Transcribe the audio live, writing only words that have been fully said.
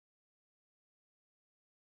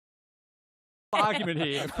argument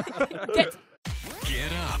here.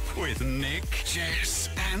 Get up with Nick, Jess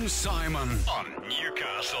and Simon on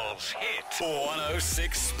Newcastle's Hit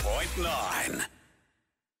 106.9.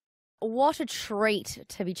 What a treat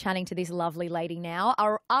to be chatting to this lovely lady now.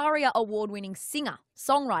 Our ARIA award-winning singer,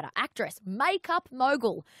 songwriter, actress, makeup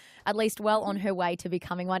mogul, at least well on her way to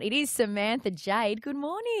becoming one. It is Samantha Jade. Good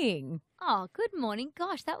morning. Oh, good morning.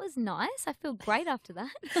 Gosh, that was nice. I feel great after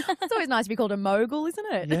that. It's always nice to be called a mogul, isn't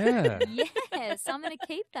it? Yeah. Yes, I'm going to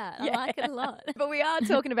keep that. Yeah. I like it a lot. But we are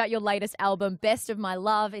talking about your latest album, Best of My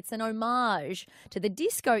Love. It's an homage to the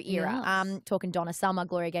disco era. Yes. Talking Donna Summer,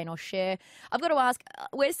 Gloria Gaynor, Cher. I've got to ask,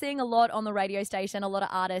 we're seeing a lot on the radio station, a lot of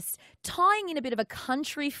artists tying in a bit of a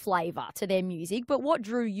country flavour to their music, but what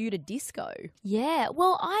drew you to disco? Yeah,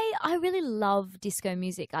 well, I really love disco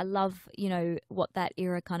music. I love, what that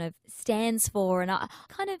era kind of stands for, and I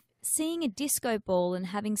kind of seeing a disco ball and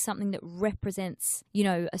having something that represents,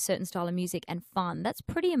 a certain style of music and fun, that's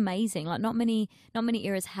pretty amazing. Like not many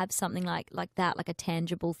eras have something like that, like a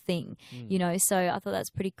tangible thing, so I thought that's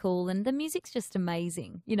pretty cool. And the music's just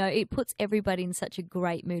amazing. It puts everybody in such a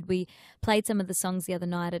great mood. We played some of the songs the other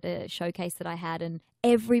night at a showcase that I had, and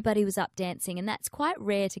everybody was up dancing, and that's quite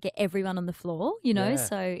rare to get everyone on the floor, Yeah.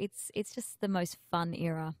 so it's just the most fun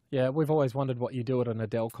era. Yeah, we've always wondered what you do at an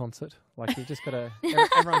Adele concert. Like, you just got to,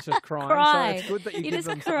 everyone's just crying. Cry. So it's good that you, You give just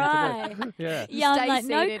them cry. something to do. Yeah. Yeah, Stay I'm like,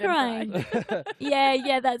 no seated and crying.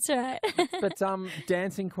 Yeah, that's right. But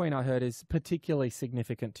Dancing Queen, I heard, is particularly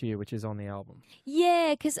significant to you, which is on the album. Yeah,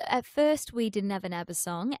 because at first we didn't have an ABBA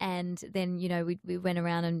song, and then, we went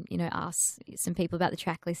around and, asked some people about the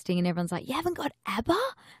track listing, and everyone's like, you haven't got ABBA?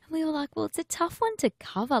 And we were like, well, it's a tough one to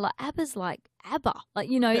cover. Like, ABBA's like ABBA. Like,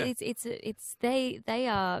 it's they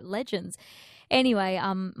are legends. Anyway,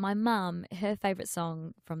 my mum, her favourite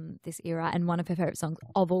song from this era and one of her favourite songs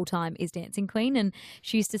of all time is Dancing Queen, and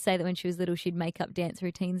she used to say that when she was little she'd make up dance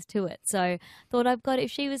routines to it. So thought if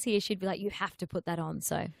she was here she'd be like, you have to put that on.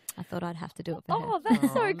 So I thought I'd have to do it for her. Oh,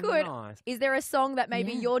 that's so good. Nice. Is there a song that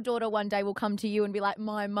maybe your daughter one day will come to you and be like,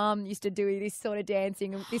 my mum used to do this sort of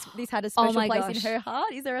dancing and this had a special my place gosh. in her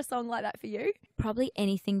heart? Is there a song like that for you? Probably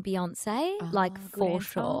anything Beyonce, like good for answer.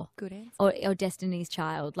 sure. Good answer. Or Destiny's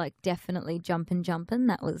Child, like definitely Jumpin' Jumpin'.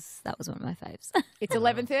 That was one of my faves. It's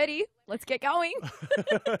 11:30. Let's get going.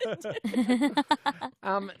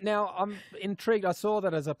 Now, I'm intrigued. I saw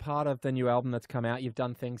that as a part of the new album that's come out, you've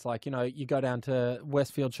done things like, you go down to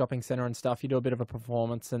Westfield Shopping Centre and stuff, you do a bit of a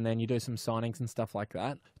performance and then you do some signings and stuff like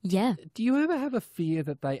that. Yeah. Do you ever have a fear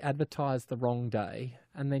that they advertise the wrong day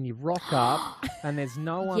and then you rock up and there's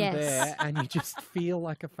no one Yes. there and you just feel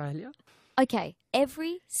like a failure? Okay,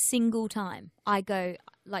 every single time I go,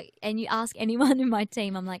 and you ask anyone in my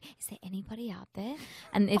team, I'm like, is there anybody out there?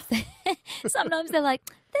 And if sometimes they're like,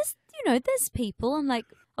 there's people. I'm like,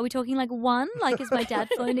 are we talking like one? Like, is my dad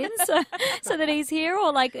flown in so that he's here?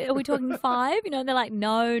 Or like, are we talking 5? They're like,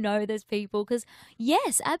 no, there's people. Because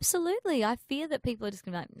yes, absolutely. I fear that people are just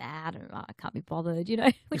going to be like, nah, I don't know, I can't be bothered,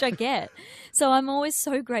 which I get. So I'm always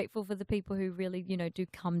so grateful for the people who really, do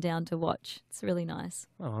come down to watch. It's really nice.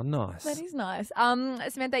 Oh, nice. That is nice.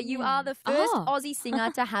 Samantha, you are the first Aussie singer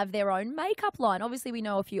to have their own makeup line. Obviously, we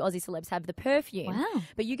know a few Aussie celebs have the perfume. Wow.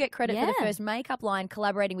 But you get credit for the first makeup line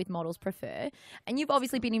collaborating with Models Prefer. And you've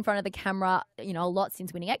obviously been in front of the camera, a lot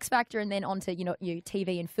since winning X Factor and then onto, your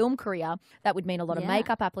TV and film career. That would mean a lot of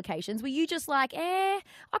makeup applications. Were you just like, I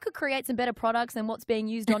could create some better products than what's being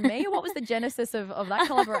used on me? Or what was the genesis of that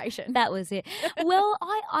collaboration? That was it. Well,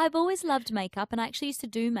 I've always loved makeup, and I actually used to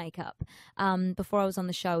do makeup before I was on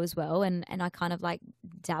the show as well, and I kind of like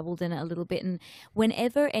dabbled in it a little bit. And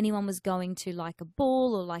whenever anyone was going to like a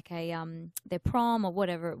ball or like a their prom or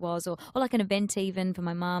whatever it was, or like an event even for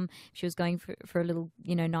my mum, she was going for a little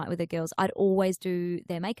night with the girls, I'd always do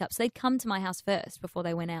their makeup. So they'd come to my house first before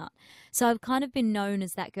they went out. So I've kind of been known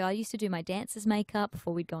as that girl. I used to do my dancers' makeup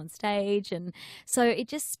before we'd go on stage, and so it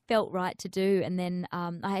just felt right to do. And then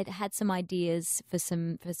I had some ideas for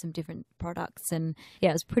some different products, and yeah,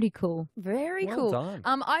 it was pretty cool. Very Well cool. done.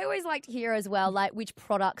 I always like to hear as well, like which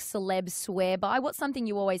products celebs swear by. What's something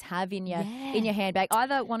you always have in your handbag?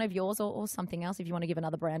 Either one of yours or something else. If you want to give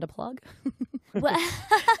another brand a plug. Well,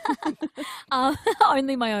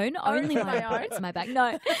 only my own. Only my own. It's my bag.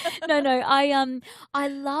 No. I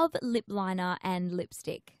love lip liner and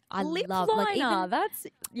lipstick. I Lip love liner. like even, That's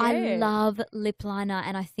I love lip liner,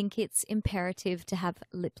 and I think it's imperative to have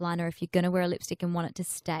lip liner if you're going to wear a lipstick and want it to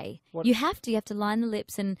stay. You have to line the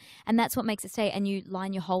lips, and that's what makes it stay. And you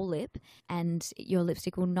line your whole lip, and your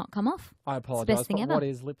lipstick will not come off. I It's the apologise, best thing but ever. what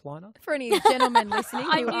is lip liner? For any gentlemen listening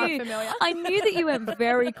who aren't familiar. I knew that you went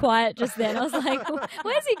very quiet just then. I was like,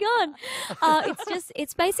 where's he gone?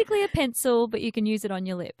 It's basically a pencil, but you can use it on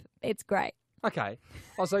your lip. It's great. Okay.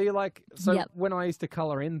 Oh, so you like, when I used to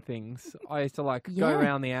colour in things, I used to go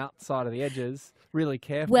around the outside of the edges really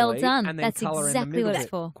carefully. Well done. And then That's colour in the exactly middle what bit it's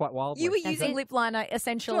for. quite wildly. You were using lip liner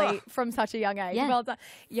essentially from such a young age. Yeah. Well done.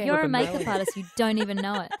 Yeah. You're a Flippin' makeup Melly. artist. You don't even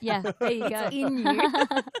know it. Yeah, there you go. It's in you.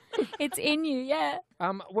 It's in you, yeah.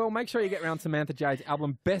 Well, make sure you get round Samantha Jade's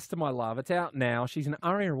album, Best of My Love. It's out now. She's an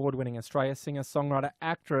ARIA Award-winning Australia singer, songwriter,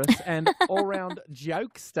 actress, and all-round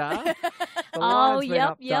jokester. The line's been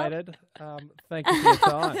updated. Thank you for your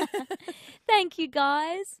time. Thank you,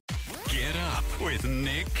 guys. Get up with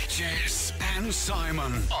Nick, Jess, and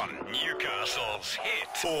Simon on Newcastle's Hit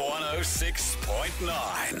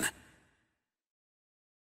 106.9.